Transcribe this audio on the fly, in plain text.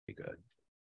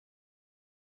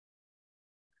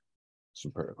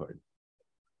super hard.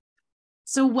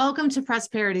 So welcome to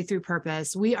Prosperity Through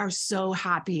Purpose. We are so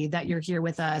happy that you're here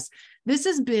with us. This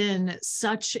has been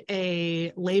such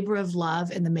a labor of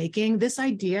love in the making. This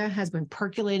idea has been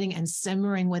percolating and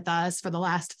simmering with us for the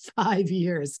last 5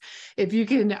 years. If you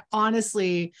can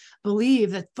honestly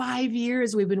believe that 5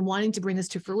 years we've been wanting to bring this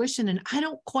to fruition, and I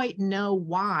don't quite know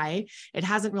why it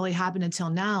hasn't really happened until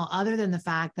now, other than the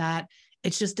fact that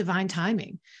it's just divine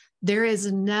timing. There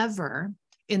is never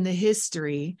in the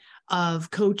history of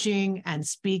coaching and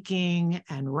speaking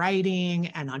and writing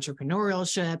and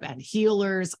entrepreneurship and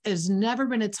healers, has never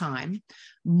been a time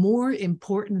more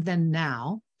important than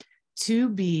now to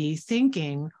be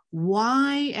thinking,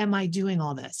 why am I doing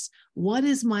all this? What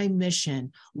is my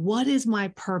mission? What is my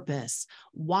purpose?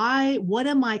 What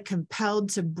am I compelled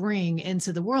to bring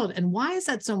into the world? And why is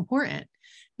that so important?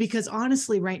 Because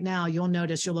honestly, right now, you'll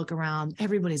notice, you'll look around,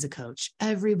 everybody's a coach,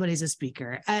 everybody's a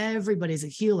speaker, everybody's a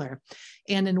healer.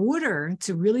 And in order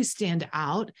to really stand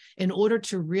out, in order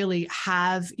to really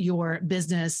have your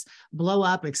business blow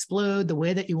up, explode the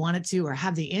way that you want it to, or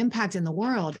have the impact in the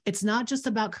world, it's not just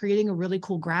about creating a really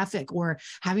cool graphic or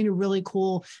having a really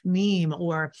cool meme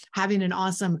or having an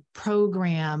awesome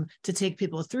program to take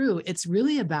people through. It's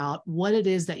really about what it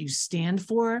is that you stand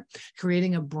for,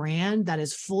 creating a brand that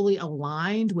is fully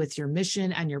aligned with your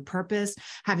mission and your purpose,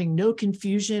 having no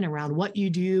confusion around what you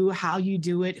do, how you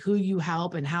do it, who you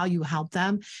help, and how you help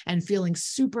them, and feeling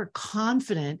super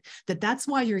confident that that's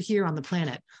why you're here on the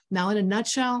planet. Now, in a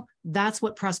nutshell, that's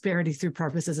what Prosperity Through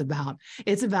Purpose is about.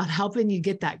 It's about helping you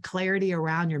get that clarity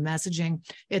around your messaging.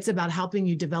 It's about helping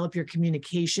you develop your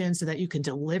communication so that you can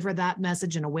deliver that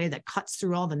message in a way that cuts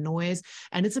through all the noise.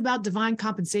 And it's about divine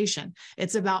compensation.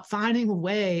 It's about finding a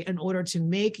way in order to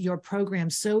make your program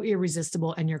so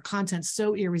irresistible and your content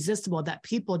so irresistible that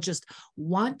people just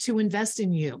want to invest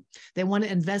in you. They want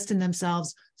to invest in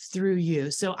themselves through you.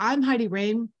 So I'm Heidi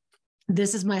Rain.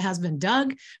 This is my husband,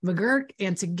 Doug McGurk,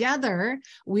 and together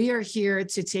we are here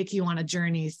to take you on a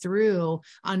journey through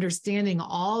understanding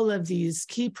all of these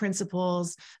key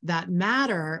principles that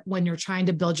matter when you're trying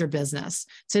to build your business.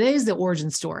 Today is the origin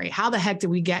story. How the heck did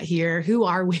we get here? Who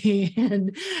are we?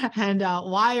 And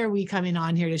why are we coming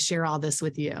on here to share all this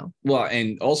with you? Well,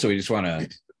 and also we just want to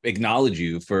acknowledge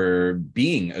you for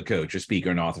being a coach, a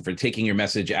speaker, and author, for taking your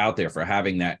message out there, for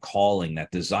having that calling,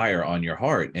 that desire on your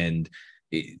heart. And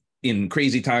in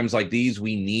crazy times like these,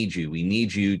 we need you. We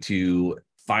need you to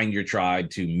find your tribe,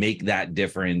 to make that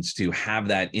difference, to have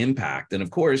that impact. And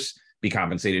of course, be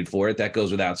compensated for it. That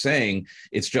goes without saying.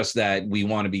 It's just that we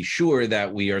want to be sure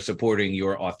that we are supporting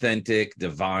your authentic,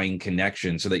 divine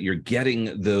connection so that you're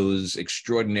getting those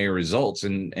extraordinary results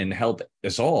and help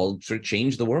us all sort of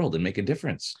change the world and make a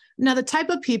difference. Now, the type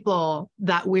of people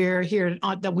that we're here,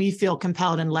 that we feel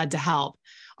compelled and led to help,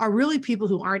 are really people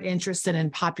who aren't interested in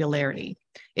popularity.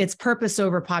 It's purpose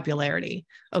over popularity.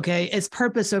 Okay. It's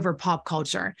purpose over pop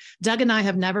culture. Doug and I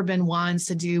have never been ones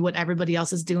to do what everybody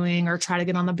else is doing or try to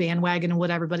get on the bandwagon of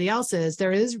what everybody else is.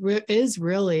 There is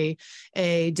really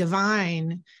a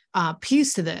divine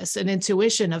piece to this, an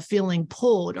intuition of feeling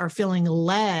pulled or feeling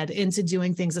led into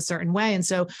doing things a certain way. And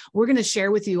so we're going to share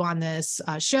with you on this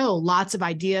show lots of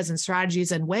ideas and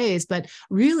strategies and ways, but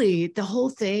really the whole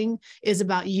thing is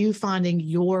about you finding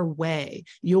your way,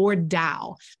 your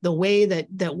Tao, the way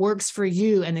that works for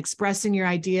you, and expressing your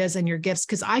ideas and your gifts.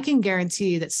 Because I can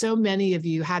guarantee that so many of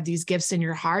you have these gifts in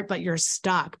your heart, but you're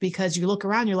stuck because you look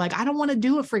around, you're like, I don't want to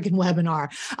do a freaking webinar.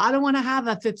 I don't want to have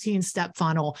a 15-step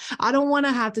funnel. I don't want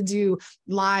to have to do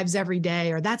lives every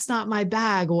day, or that's not my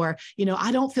bag, or,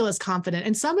 I don't feel as confident.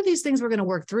 And some of these things we're going to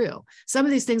work through. Some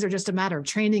of these things are just a matter of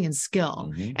training and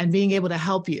skill and being able to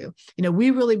help you.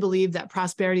 We really believe that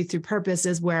prosperity through purpose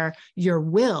is where your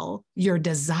will, your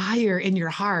desire in your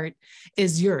heart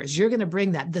is yours. You're going to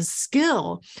bring that. The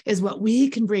skill is what we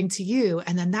can bring to you.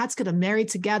 And then that's going to marry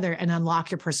together and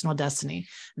unlock your personal destiny.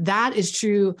 That is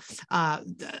true.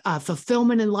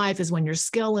 Fulfillment in life is when your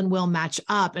skill and will match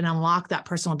up and unlock that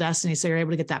personal destiny. So you're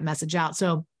able to get that message out.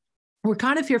 So we're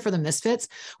kind of here for the misfits.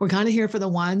 We're kind of here for the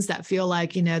ones that feel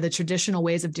like, the traditional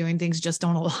ways of doing things just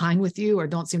don't align with you, or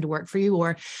don't seem to work for you,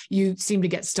 or you seem to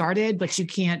get started, but you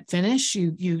can't finish.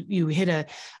 You hit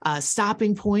a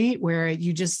stopping point where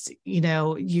you just, you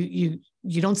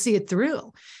don't see it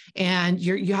through. And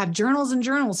you have journals and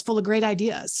journals full of great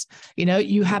ideas.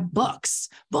 You have books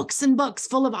and books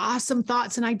full of awesome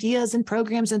thoughts and ideas and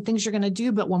programs and things you're going to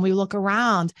do. But when we look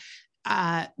around,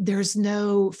 there's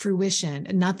no fruition.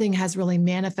 Nothing has really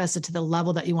manifested to the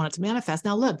level that you want it to manifest.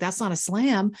 Now, look, that's not a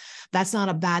slam. That's not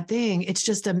a bad thing. It's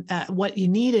just what you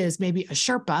need is maybe a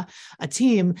Sherpa, a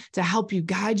team to help you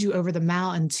guide you over the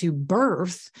mountain to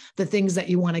birth the things that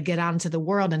you want to get out into the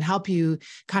world and help you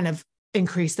kind of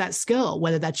increase that skill,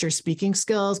 whether that's your speaking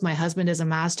skills. My husband is a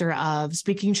master of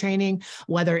speaking training,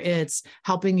 whether it's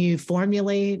helping you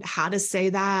formulate how to say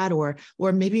that, or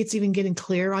maybe it's even getting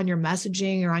clear on your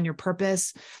messaging or on your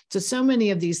purpose. So many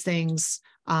of these things,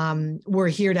 we're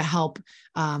here to help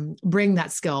bring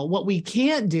that skill. What we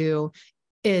can't do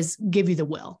is give you the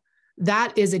will.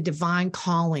 That is a divine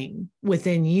calling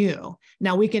within you.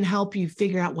 Now we can help you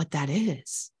figure out what that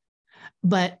is.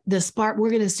 But the spark, we're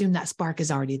going to assume that spark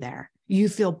is already there. You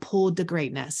feel pulled to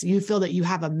greatness. You feel that you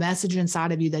have a message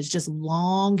inside of you that's just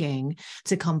longing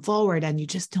to come forward, and you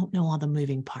just don't know all the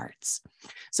moving parts.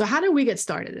 So how did we get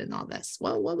started in all this?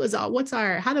 Well,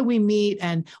 how did we meet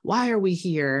and why are we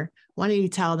here? Why don't you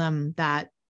tell them that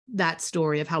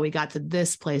story of how we got to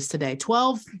this place today,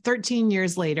 12, 13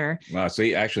 years later? Wow. So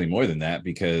actually more than that,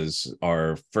 because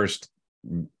our first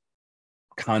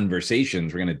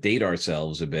conversations, we're going to date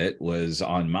ourselves a bit, was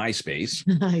on MySpace.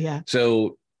 Yeah.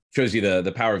 So shows you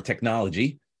the power of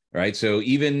technology, right? So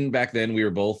even back then we were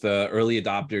both early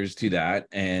adopters to that.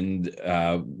 And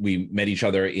we met each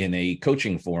other in a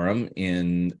coaching forum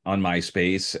on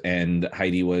MySpace. And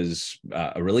Heidi was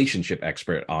a relationship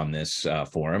expert on this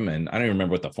forum. And I don't even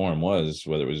remember what the forum was,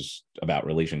 whether it was about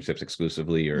relationships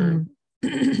exclusively or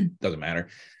doesn't matter.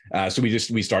 So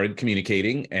we started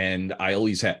communicating, and I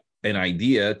always had an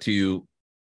idea to,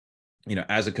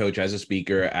 as a coach, as a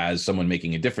speaker, as someone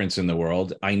making a difference in the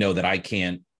world, I know that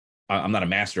I'm not a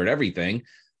master at everything.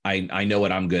 I know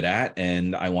what I'm good at,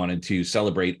 and I wanted to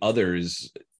celebrate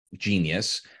others'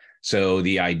 genius. So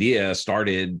the idea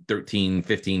started 13,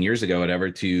 15 years ago,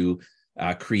 whatever, to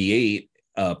create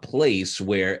a place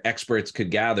where experts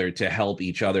could gather to help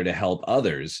each other, to help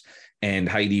others. And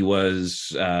Heidi was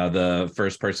the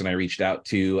first person I reached out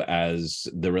to as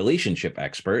the relationship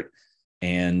expert.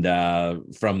 And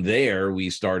from there, we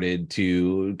started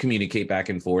to communicate back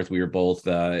and forth. We were both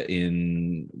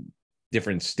in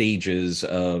different stages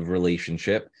of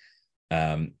relationship.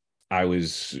 I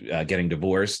was getting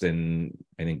divorced, and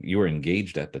I think you were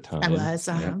engaged at the time. I was.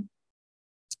 Yeah.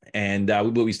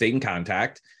 And we stayed in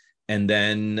contact. And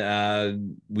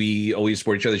then we always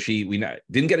support each other. We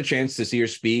didn't get a chance to see her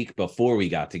speak before we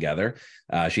got together.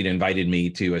 She'd invited me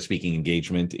to a speaking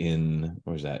engagement in,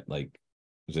 where was that? It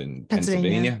was in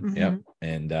Pennsylvania. Mm-hmm. Yep.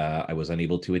 And I was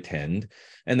unable to attend.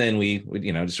 And then we would,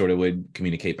 just sort of would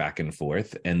communicate back and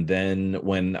forth. And then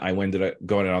when I ended up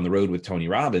going on the road with Tony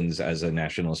Robbins as a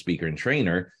national speaker and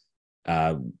trainer,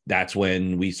 that's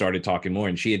when we started talking more.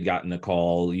 And she had gotten a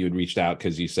call. You had reached out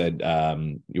because you said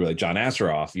you were like John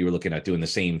Asseroff. You were looking at doing the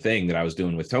same thing that I was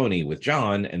doing with Tony, with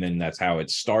John. And then that's how it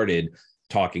started,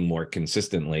 talking more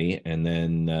consistently. And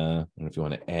then I don't know if you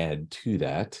want to add to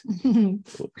that.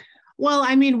 Well,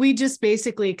 I mean, we just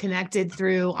basically connected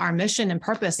through our mission and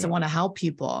purpose to want to help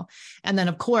people. And then,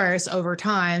 of course, over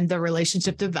time, the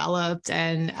relationship developed,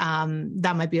 and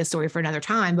that might be a story for another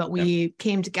time, but we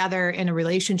came together in a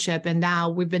relationship, and now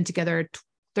we've been together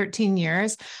 13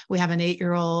 years. We have an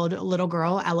 8-year-old little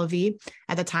girl, Elavie,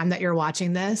 at the time that you're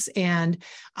watching this. And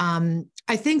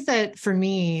I think that for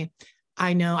me,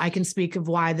 I know I can speak of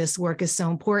why this work is so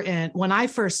important. When I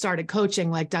first started coaching,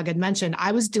 like Doug had mentioned,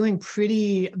 I was doing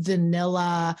pretty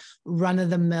vanilla,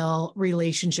 run-of-the-mill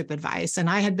relationship advice. And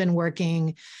I had been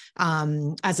working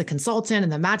as a consultant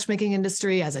in the matchmaking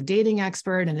industry, as a dating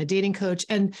expert and a dating coach.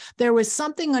 And there was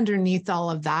something underneath all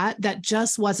of that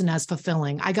just wasn't as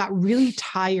fulfilling. I got really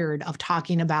tired of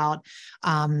talking about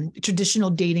traditional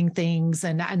dating things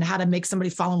and how to make somebody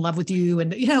fall in love with you.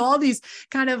 And, all these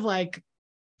kind of like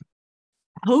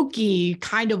hokey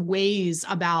kind of ways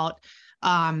about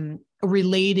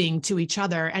relating to each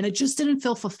other. And it just didn't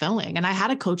feel fulfilling. And I had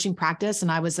a coaching practice,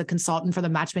 and I was a consultant for the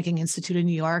Matchmaking Institute in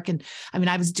New York. And I mean,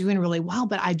 I was doing really well,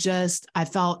 but I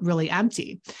felt really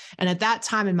empty. And at that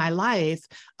time in my life,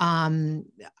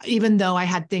 even though I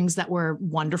had things that were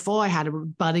wonderful, I had a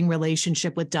budding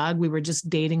relationship with Doug. We were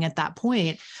just dating at that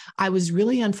point. I was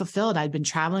really unfulfilled. I'd been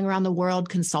traveling around the world,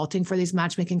 consulting for these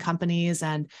matchmaking companies.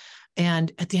 And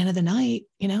at the end of the night,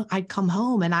 I'd come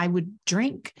home and I would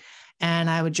drink, and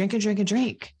I would drink and drink and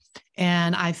drink.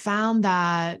 And I found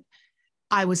that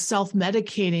I was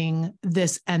self-medicating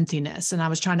this emptiness, and I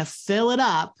was trying to fill it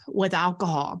up with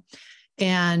alcohol.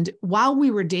 And while we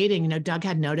were dating, Doug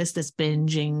had noticed this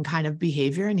binging kind of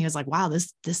behavior, and he was like, wow,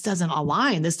 this doesn't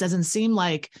align. This doesn't seem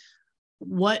like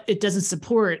what it doesn't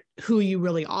support who you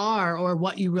really are or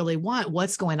what you really want,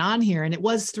 what's going on here. And it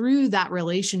was through that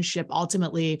relationship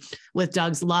ultimately with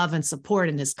Doug's love and support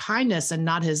and his kindness and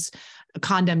not his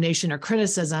condemnation or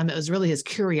criticism. It was really his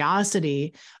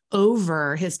curiosity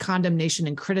over his condemnation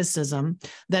and criticism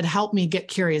that helped me get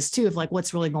curious too, of like,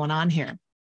 what's really going on here.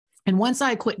 And once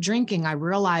I quit drinking, I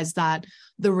realized that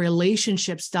the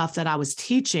relationship stuff that I was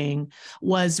teaching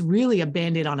was really a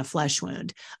Band-Aid on a flesh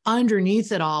wound.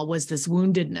 Underneath it all was this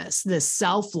woundedness, this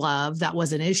self-love that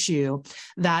was an issue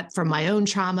that from my own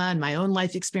trauma and my own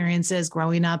life experiences,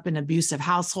 growing up in an abusive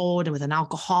household and with an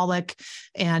alcoholic.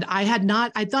 And I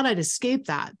thought I'd escape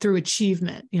that through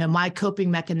achievement. You know, my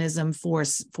coping mechanism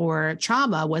for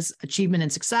trauma was achievement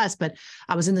and success, but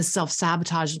I was in this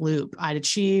self-sabotage loop. I'd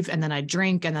achieve and then I'd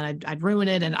drink and then I'd ruin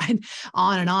it and I'd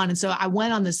on and on. And so I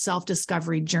went on this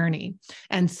self-discovery journey.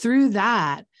 And through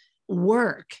that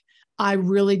work, I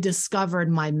really discovered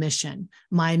my mission,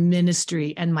 my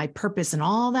ministry, and my purpose, and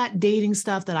all that dating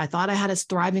stuff that I thought I had a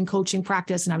thriving coaching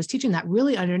practice. And I was teaching that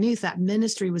really underneath that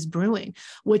ministry was brewing,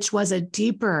 which was a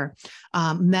deeper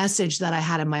message that I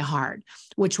had in my heart,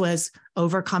 which was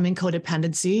overcoming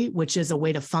codependency, which is a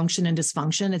way to function in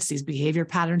dysfunction. It's these behavior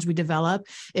patterns we develop.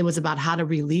 It was about how to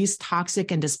release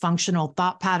toxic and dysfunctional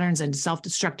thought patterns and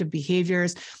self-destructive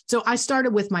behaviors. So I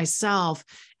started with myself.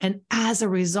 And as a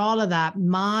result of that,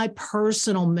 my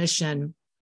personal mission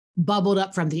bubbled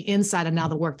up from the inside. And now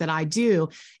the work that I do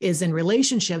is in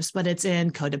relationships, but it's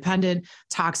in codependent,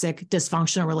 toxic,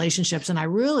 dysfunctional relationships. And I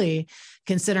really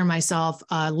consider myself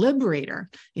a liberator.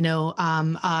 You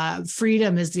know,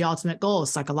 freedom is the ultimate goal: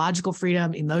 psychological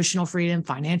freedom, emotional freedom,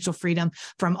 financial freedom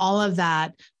from all of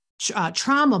that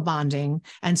trauma bonding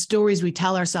and stories we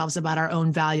tell ourselves about our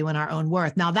own value and our own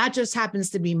worth. Now, that just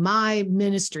happens to be my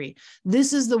ministry.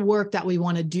 This is the work that we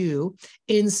want to do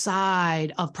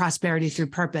inside of Prosperity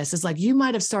Through Purpose. It's like you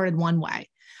might have started one way,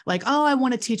 like, oh, I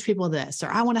want to teach people this, or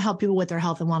I want to help people with their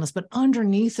health and wellness. But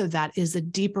underneath of that is a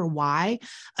deeper why,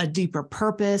 a deeper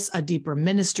purpose, a deeper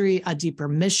ministry, a deeper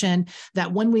mission,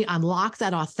 that when we unlock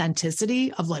that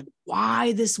authenticity of like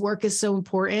why this work is so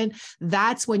important,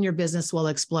 that's when your business will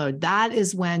explode. That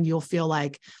is when you'll feel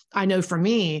like, I know for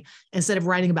me, instead of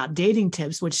writing about dating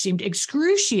tips, which seemed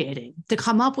excruciating to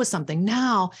come up with something,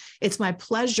 now it's my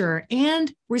pleasure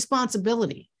and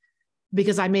responsibility.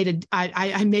 Because I made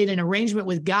an arrangement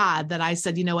with God that I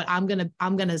said, you know what, I'm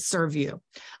gonna serve you.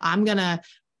 I'm gonna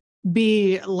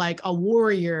be like a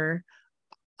warrior,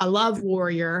 a love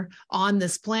warrior on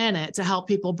this planet to help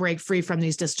people break free from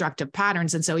these destructive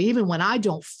patterns. And so even when I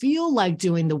don't feel like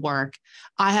doing the work,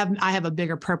 I have a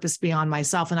bigger purpose beyond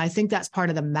myself. And I think that's part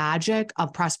of the magic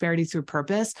of Prosperity Through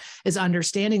Purpose, is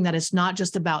understanding that it's not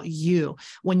just about you.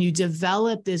 When you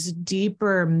develop this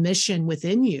deeper mission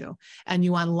within you and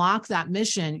you unlock that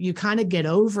mission, you kind of get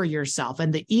over yourself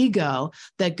and the ego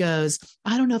that goes,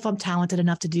 I don't know if I'm talented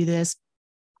enough to do this.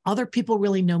 Other people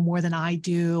really know more than I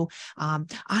do.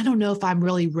 I don't know if I'm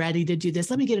really ready to do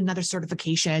this. Let me get another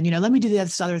certification. You know, let me do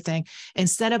this other thing.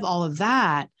 Instead of all of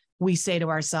that, we say to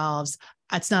ourselves,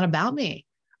 it's not about me.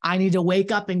 I need to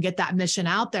wake up and get that mission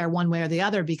out there one way or the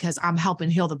other, because I'm helping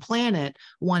heal the planet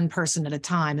one person at a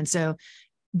time. And so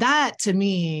that to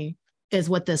me is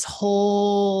what this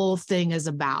whole thing is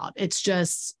about. It's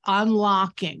just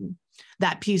unlocking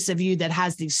that piece of you that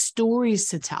has these stories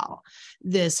to tell,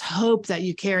 this hope that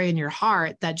you carry in your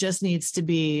heart that just needs to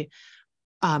be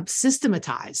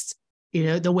systematized. You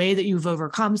know, the way that you've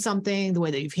overcome something, the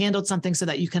way that you've handled something, so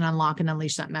that you can unlock and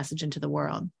unleash that message into the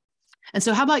world. And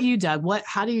so how about you, Doug?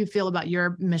 How do you feel about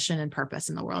your mission and purpose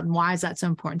in the world? And why is that so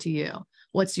important to you?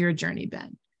 What's your journey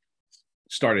been?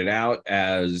 Started out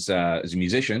as a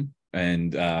musician.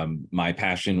 And my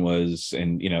passion was,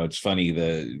 and, you know, it's funny,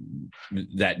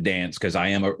 that dance, because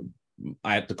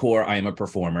at the core, I am a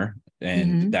performer.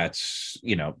 And that's,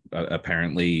 you know,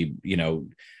 apparently, you know,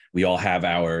 we all have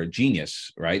our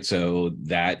genius, right? So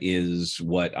that is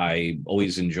what I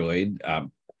always enjoyed.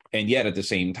 And yet at the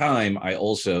same time, I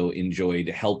also enjoyed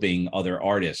helping other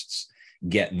artists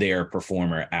get their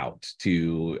performer out,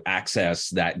 to access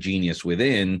that genius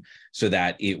within, so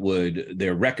that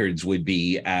their records would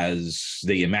be as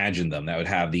they imagined them, that would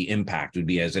have the impact, would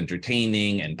be as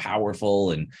entertaining and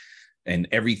powerful, and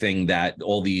everything that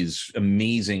all these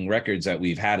amazing records that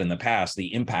we've had in the past,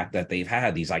 the impact that they've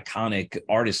had, these iconic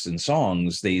artists and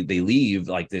songs, they leave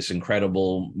like this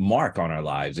incredible mark on our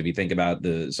lives. If you think about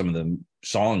some of the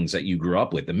songs that you grew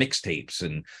up with, the mixtapes,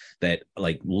 and that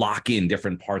like lock in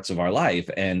different parts of our life.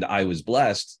 And I was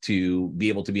blessed to be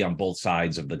able to be on both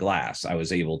sides of the glass. I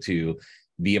was able to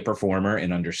be a performer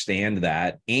and understand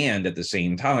that, and at the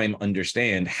same time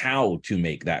understand how to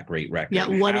make that great record. Yeah,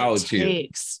 what it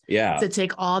takes to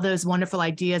take all those wonderful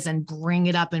ideas and bring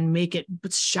it up and make it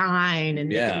shine and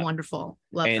make it wonderful.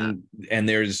 Love that. And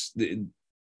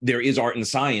there is art and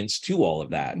science to all of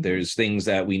that. There's things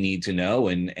that we need to know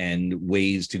and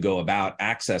ways to go about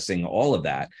accessing all of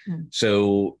that.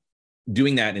 So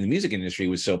doing that in the music industry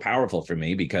was so powerful for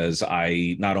me, because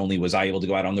not only was I able to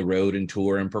go out on the road and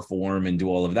tour and perform and do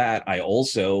all of that, I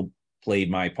also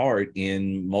played my part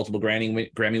in multiple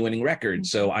Grammy winning records.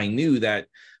 So I knew that,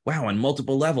 wow, on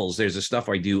multiple levels, there's the stuff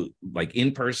I do like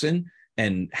in person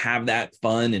and have that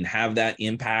fun and have that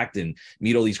impact and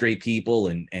meet all these great people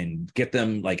and get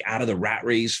them like out of the rat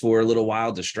race for a little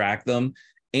while, distract them.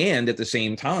 And at the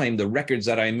same time, the records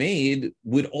that I made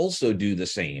would also do the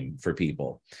same for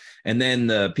people. And then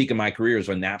the peak of my career is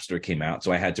when Napster came out.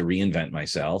 So I had to reinvent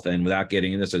myself. And without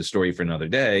getting into this, a story for another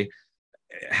day,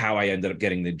 how I ended up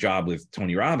getting the job with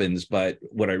Tony Robbins. But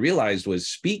what I realized was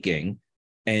speaking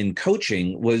and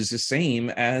coaching was the same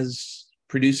as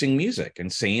producing music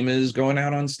and same as going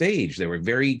out on stage. They were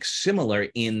very similar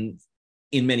in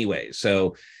many ways.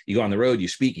 So you go on the road, you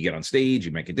speak, you get on stage,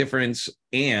 you make a difference.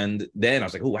 And then I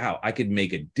was like, oh, wow, I could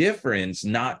make a difference.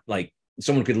 Not like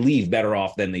someone could leave better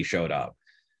off than they showed up.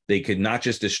 They could not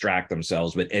just distract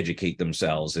themselves, but educate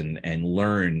themselves and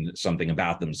learn something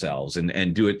about themselves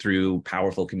and do it through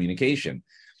powerful communication.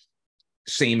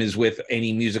 Same as with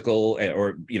any musical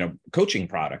or, coaching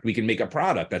product. We can make a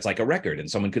product that's like a record and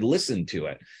someone could listen to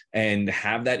it and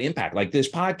have that impact. Like this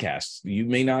podcast, you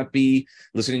may not be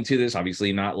listening to this,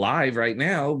 obviously not live right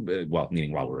now, well,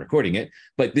 meaning while we're recording it,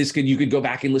 but you could go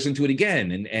back and listen to it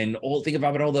again and think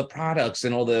about all the products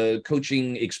and all the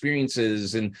coaching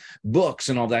experiences and books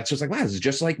and all that. So it's like, wow, this is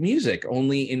just like music,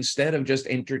 only instead of just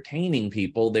entertaining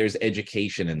people, there's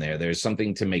education in there. There's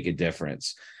something to make a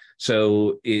difference.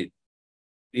 So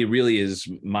it really is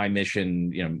my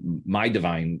mission, my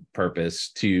divine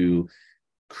purpose, to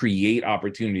create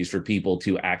opportunities for people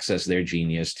to access their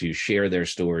genius, to share their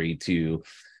story, to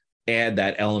add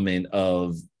that element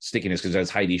of stickiness. Because as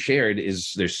Heidi shared,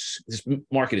 this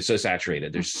market is so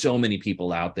saturated. There's so many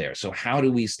people out there. So how do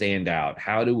we stand out?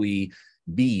 How do we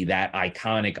be that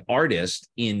iconic artist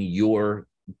in your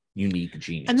unique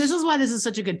genius? And this is why this is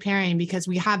such a good pairing, because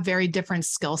we have very different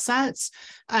skill sets,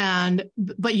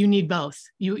 but you need both.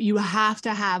 You have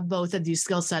to have both of these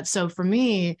skill sets. So for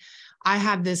me, I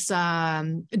have this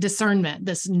discernment,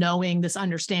 this knowing, this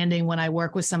understanding when I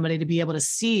work with somebody to be able to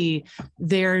see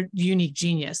their unique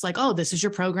genius. Like, oh, this is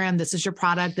your program, this is your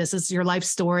product, this is your life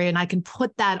story. And I can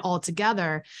put that all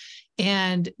together.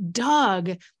 And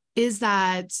Dug is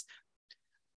that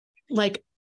like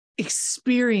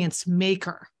experience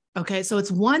maker. Okay. So it's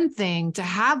one thing to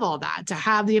have all that, to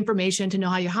have the information, to know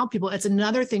how you help people. It's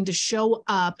another thing to show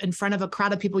up in front of a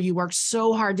crowd of people. You work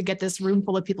so hard to get this room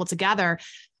full of people together,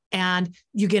 and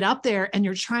you get up there and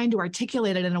you're trying to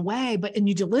articulate it in a way, and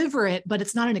you deliver it, but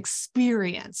it's not an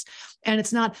experience and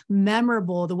it's not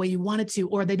memorable the way you want it to,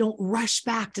 or they don't rush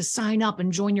back to sign up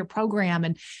and join your program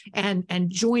and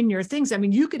join your things. I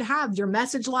mean, you could have your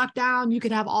message locked down, you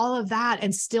could have all of that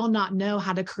and still not know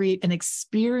how to create an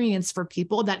experience for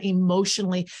people that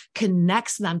emotionally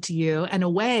connects them to you in a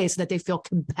way so that they feel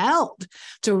compelled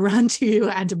to run to you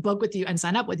and to book with you and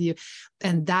sign up with you.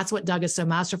 And that's what Dug is so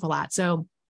masterful at. So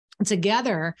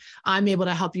together, I'm able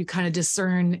to help you kind of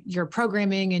discern your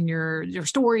programming and your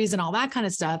stories and all that kind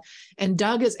of stuff. And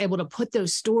Dug is able to put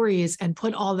those stories and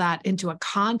put all that into a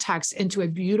context, into a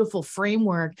beautiful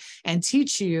framework, and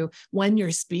teach you when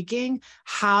you're speaking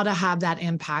how to have that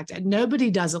impact. And nobody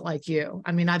does it like you.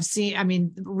 I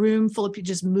mean, room full of people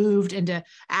just moved into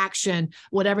action,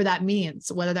 whatever that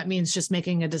means, whether that means just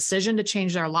making a decision to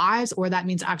change their lives, or that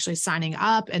means actually signing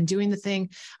up and doing the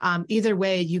thing. Either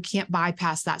way, you can't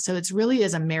bypass that. So it really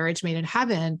is a marriage made in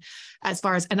heaven as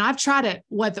far as, and I've tried it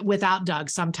without Dug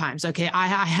sometimes. Okay. I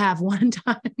have one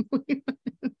time.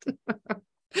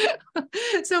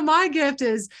 So my gift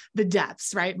is the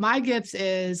depths, right? My gift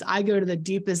is I go to the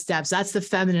deepest depths. That's the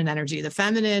feminine energy. The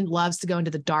feminine loves to go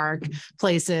into the dark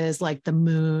places like the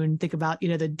moon. Think about,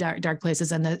 the dark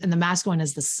places, and the masculine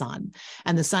is the sun,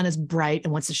 and the sun is bright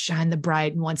and wants to shine the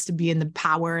bright and wants to be in the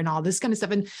power and all this kind of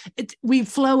stuff. And we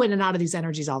flow in and out of these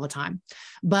energies all the time.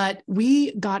 But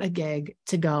we got a gig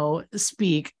to go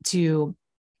speak to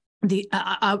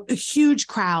a huge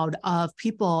crowd of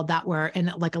people that were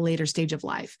in like a later stage of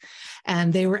life.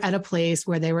 And they were at a place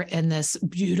where they were in this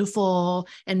beautiful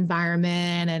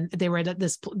environment, and they were at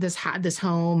this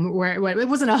home where it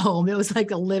wasn't a home. It was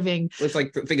like a living. It's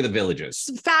like, think of the Villages.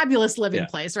 Fabulous living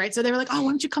place, right? So they were like, oh,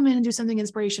 why don't you come in and do something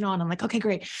inspirational? And I'm like, okay,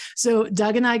 great. So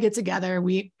Doug and I get together.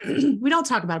 We don't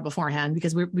talk about it beforehand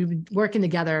because we've been working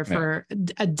together for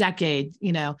a decade,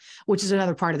 which is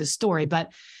another part of the story.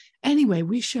 But anyway,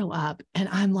 we show up and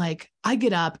I'm like, I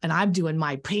get up and I'm doing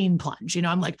my pain plunge.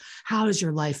 I'm like, how is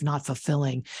your life not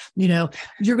fulfilling? You're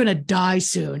going to die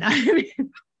soon. I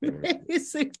mean,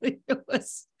 basically it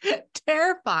was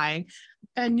terrifying.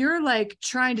 And you're like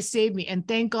trying to save me. And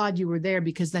thank God you were there,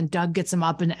 because then Doug gets him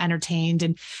up and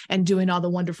entertained and doing all the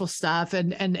wonderful stuff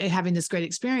and having this great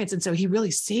experience. And so he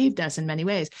really saved us in many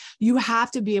ways. You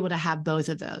have to be able to have both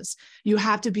of those. You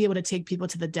have to be able to take people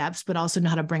to the depths, but also know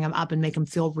how to bring them up and make them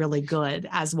feel really good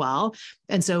as well.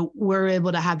 And so we're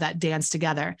able to have that dance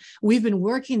together. We've been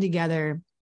working together,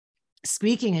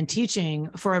 speaking and teaching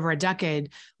for over a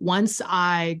decade. Once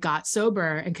I got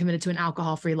sober and committed to an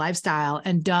alcohol-free lifestyle,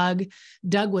 and Doug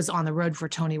was on the road for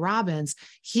Tony Robbins,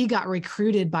 he got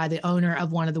recruited by the owner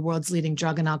of one of the world's leading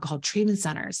drug and alcohol treatment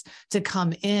centers to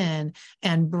come in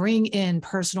and bring in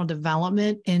personal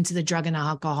development into the drug and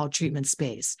alcohol treatment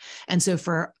space. And so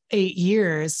for 8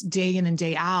 years, day in and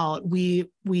day out, we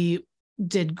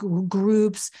did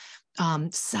groups,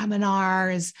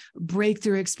 seminars,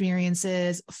 breakthrough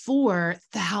experiences for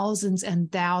thousands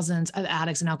and thousands of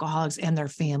addicts and alcoholics and their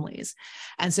families.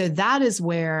 And so that is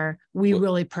where we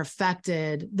really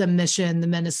perfected the mission, the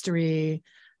ministry.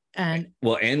 And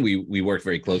we worked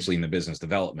very closely in the business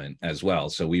development as well.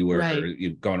 So we were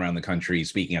going around the country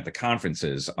speaking at the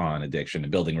conferences on addiction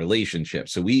and building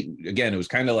relationships. So it was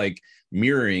kind of like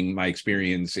mirroring my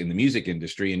experience in the music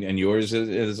industry and yours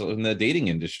is in the dating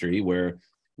industry, where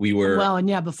we were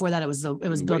before that it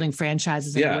was building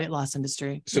franchises in the weight loss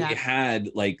industry. So we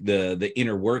had like the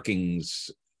inner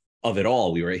workings of it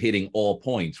all. We were hitting all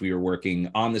points. We were working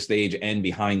on the stage and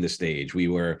behind the stage. We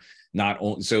were not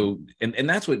only and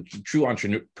that's what true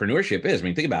entrepreneurship is. I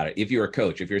mean, think about it. If you're a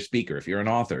coach, if you're a speaker, if you're an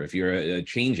author, if you're a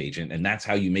change agent, and that's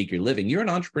how you make your living, you're an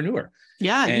entrepreneur.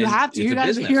 Yeah, and you have to.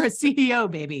 You're a CEO,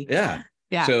 baby. Yeah.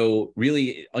 Yeah. So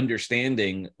really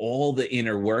understanding all the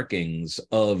inner workings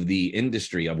of the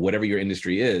industry, of whatever your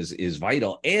industry is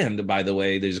vital. And by the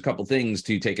way, there's a couple things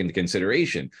to take into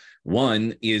consideration.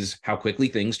 One is how quickly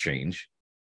things change,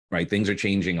 right? Things are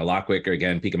changing a lot quicker.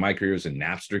 Again, peak of my career was when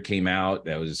Napster came out.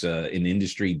 That was an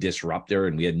industry disruptor,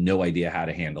 and we had no idea how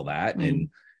to handle that and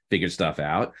figured stuff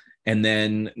out. And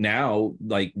then now,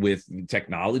 like with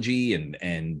technology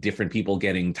and different people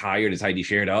getting tired, as Heidi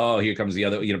shared, oh, here comes the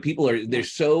other, people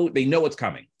they know what's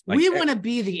coming. Like, we want to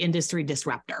be the industry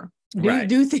disruptor,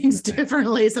 do things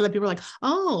differently so that people are like,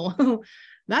 oh,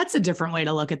 that's a different way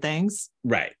to look at things.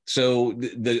 Right. So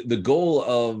the goal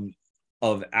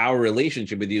of our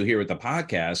relationship with you here with the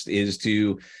podcast is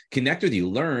to connect with you,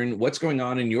 learn what's going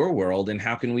on in your world and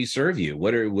how can we serve you.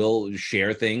 We'll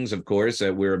share things, of course,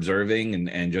 that we're observing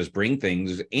and just bring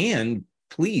things. And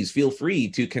please feel free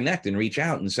to connect and reach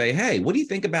out and say, hey, what do you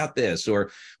think about this? Or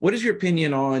what is your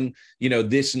opinion on,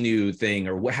 this new thing?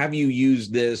 Or have you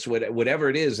used this, whatever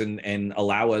it is, and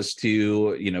allow us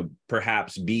to,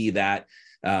 perhaps be that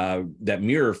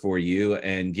mirror for you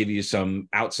and give you some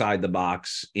outside the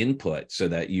box input so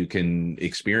that you can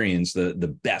experience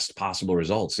the best possible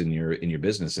results in your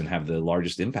business and have the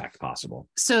largest impact possible.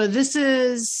 So this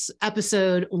is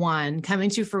episode 1,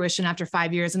 coming to fruition after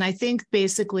 5 years. And I think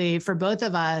basically for both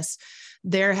of us,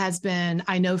 there has been,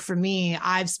 I know for me,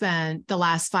 I've spent the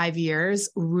last 5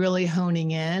 years really honing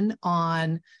in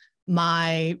on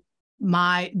my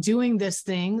doing this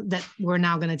thing that we're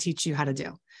now going to teach you how to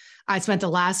do. I spent the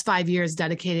last 5 years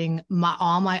dedicating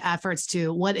all my efforts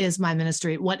to what is my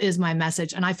ministry, what is my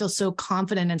message. And I feel so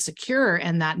confident and secure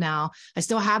in that now. I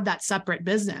still have that separate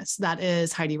business. That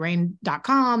is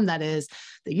HeidiRain.com. That is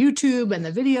the YouTube and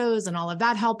the videos and all of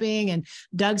that helping. And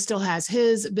Doug still has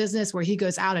his business where he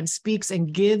goes out and speaks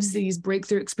and gives these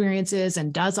breakthrough experiences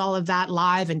and does all of that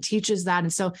live and teaches that.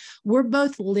 And so we're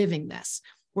both living this.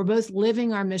 We're both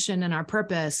living our mission and our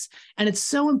purpose. And it's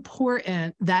so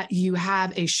important that you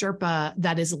have a Sherpa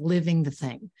that is living the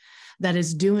thing, that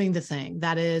is doing the thing,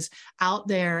 that is out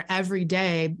there every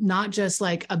day, not just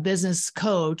like a business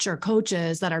coach or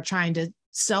coaches that are trying to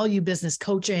sell you business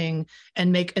coaching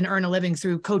and make and earn a living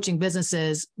through coaching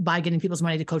businesses by getting people's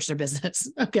money to coach their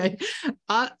business. Okay.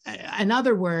 In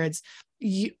other words,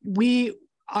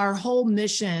 our whole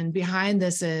mission behind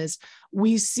this is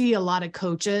we see a lot of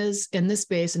coaches in this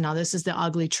space. And now this is the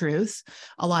ugly truth.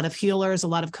 A lot of healers, a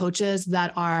lot of coaches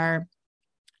that are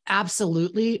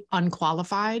absolutely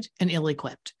unqualified and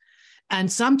ill-equipped.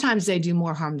 And sometimes they do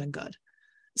more harm than good.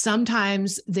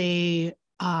 Sometimes they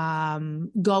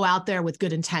go out there with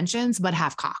good intentions, but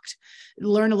half-cocked.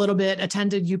 Learn a little bit,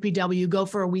 attend a UPW, go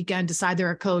for a weekend, decide they're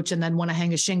a coach, and then want to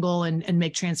hang a shingle and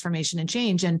make transformation and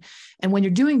change. And when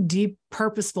you're doing deep,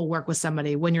 purposeful work with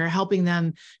somebody, when you're helping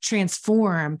them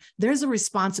transform, there's a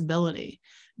responsibility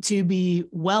to be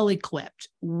well-equipped,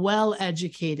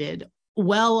 well-educated,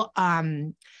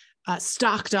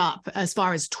 stocked up as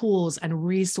far as tools and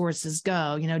resources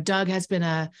go. Doug has been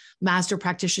a master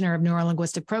practitioner of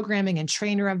neurolinguistic programming and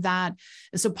trainer of that.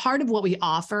 And so part of what we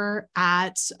offer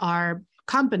at our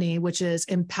company, which is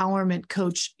Empowerment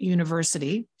Coach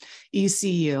University,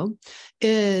 ECU,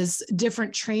 is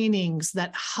different trainings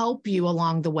that help you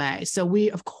along the way. So we,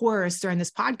 of course, during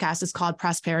this podcast, is called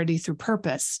Prosperity Through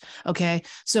Purpose. Okay.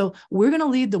 So we're going to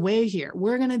lead the way here.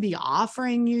 We're going to be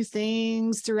offering you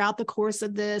things throughout the course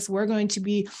of this. We're going to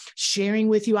be sharing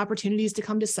with you opportunities to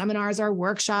come to seminars or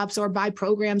workshops or buy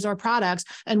programs or products.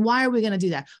 And why are we going to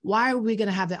do that? Why are we going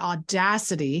to have the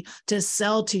audacity to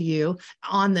sell to you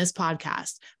on this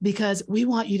podcast? Because we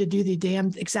want you to do the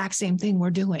damn exact same thing we're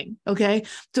doing. Okay.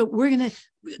 So we're going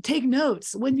to take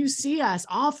notes. When you see us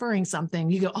offering something,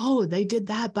 you go, oh, they did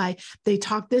that they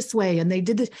talked this way and they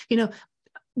did this.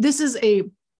 This is a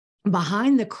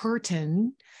behind the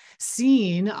curtain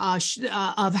scene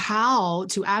of how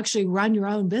to actually run your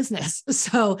own business.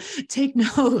 So take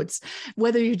notes,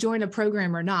 whether you join a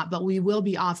program or not, but we will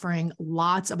be offering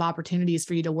lots of opportunities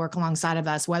for you to work alongside of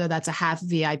us, whether that's a half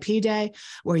VIP day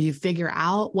where you figure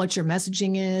out what your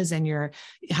messaging is and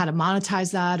how to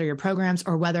monetize that or your programs,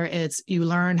 or whether it's you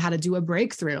learn how to do a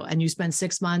breakthrough and you spend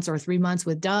 6 months or 3 months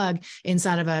with Doug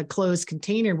inside of a closed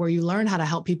container where you learn how to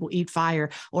help people eat fire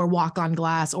or walk on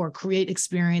glass or create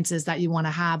experiences that you want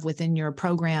to have within your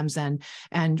programs and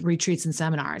retreats and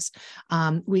seminars.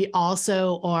 We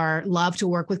also love to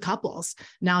work with couples.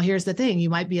 Now, here's the thing. You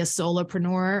might be a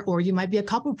solopreneur or you might be a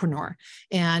couplepreneur.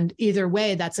 And either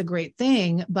way, that's a great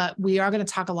thing. But we are going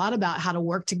to talk a lot about how to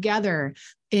work together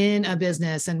in a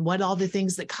business and what all the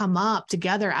things that come up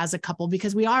together as a couple,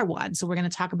 because we are one. So we're going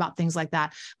to talk about things like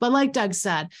that. But like Doug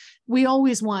said, we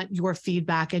always want your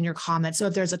feedback and your comments. So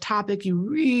if there's a topic you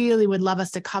really would love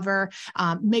us to cover,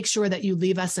 make sure that you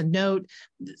leave us a note,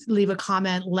 leave a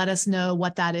comment, let us know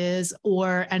what that is.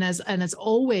 And as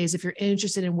always, if you're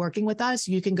interested in working with us,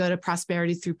 you can go to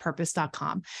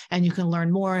prosperitythroughpurpose.com and you can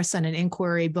learn more, send an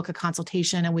inquiry, book a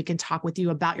consultation, and we can talk with you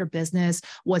about your business,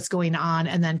 what's going on,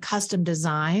 and then custom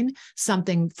design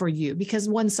something for you, because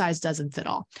one size doesn't fit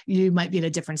all. You might be at a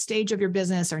different stage of your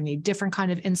business or need different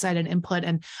kind of insight and input.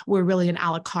 And we're really an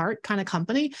a la carte kind of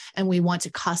company. And we want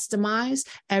to customize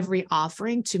every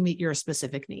offering to meet your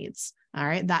specific needs. All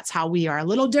right. That's how we are a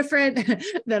little different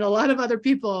than a lot of other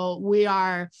people. We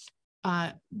are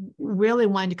really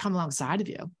wanting to come alongside of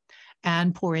you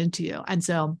and pour into you. And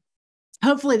so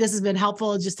hopefully this has been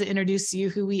helpful just to introduce to you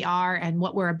who we are and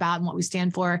what we're about and what we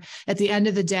stand for. At the end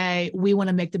of the day, we want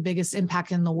to make the biggest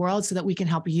impact in the world so that we can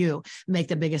help you make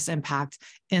the biggest impact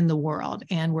in the world.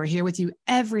 And we're here with you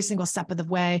every single step of the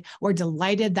way. We're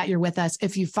delighted that you're with us.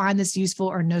 If you find this useful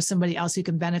or know somebody else who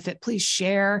can benefit, please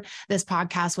share this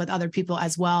podcast with other people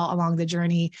as well along the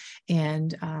journey.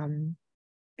 And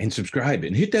subscribe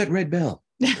and hit that red bell.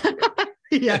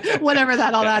 Yeah, whatever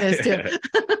all that is too.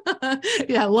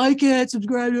 Yeah, like it,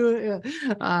 subscribe to it.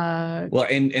 Yeah. Well,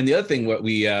 and the other thing, what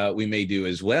we may do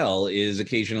as well is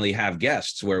occasionally have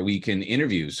guests where we can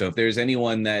interview. So if there's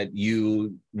anyone that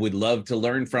you would love to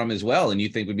learn from as well, and you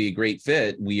think would be a great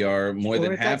fit, we are more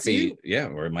than happy. Yeah,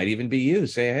 or it might even be you.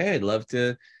 Say, hey, I'd love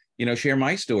to, share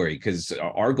my story, because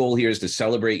our goal here is to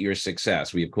celebrate your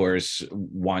success. We, of course,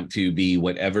 want to be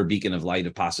whatever beacon of light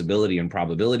of possibility and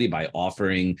probability by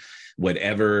offering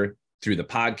whatever through the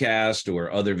podcast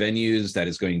or other venues that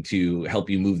is going to help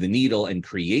you move the needle and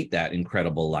create that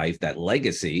incredible life, that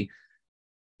legacy.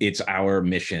 It's our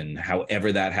mission.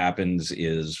 However that happens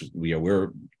is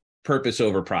we're purpose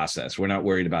over process. We're not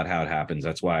worried about how it happens.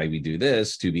 That's why we do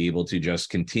this, to be able to just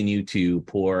continue to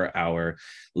pour our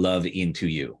love into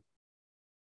you.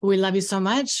 We love you so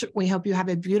much. We hope you have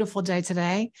a beautiful day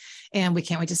today, and we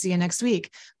can't wait to see you next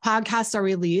week. Podcasts are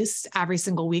released every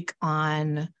single week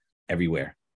on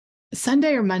everywhere.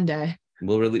 Sunday or Monday?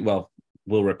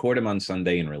 We'll record them on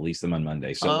Sunday and release them on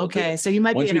Monday. So okay. So you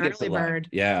might be an early bird.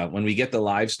 Yeah. When we get the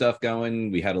live stuff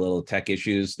going, we had a little tech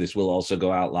issues. This will also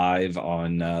go out live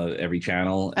on every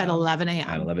channel at 11 a.m.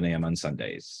 At 11 a.m. on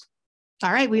Sundays.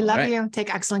 All right. We love right. you.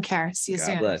 Take excellent care. See you God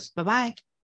soon. bless. Bye-bye.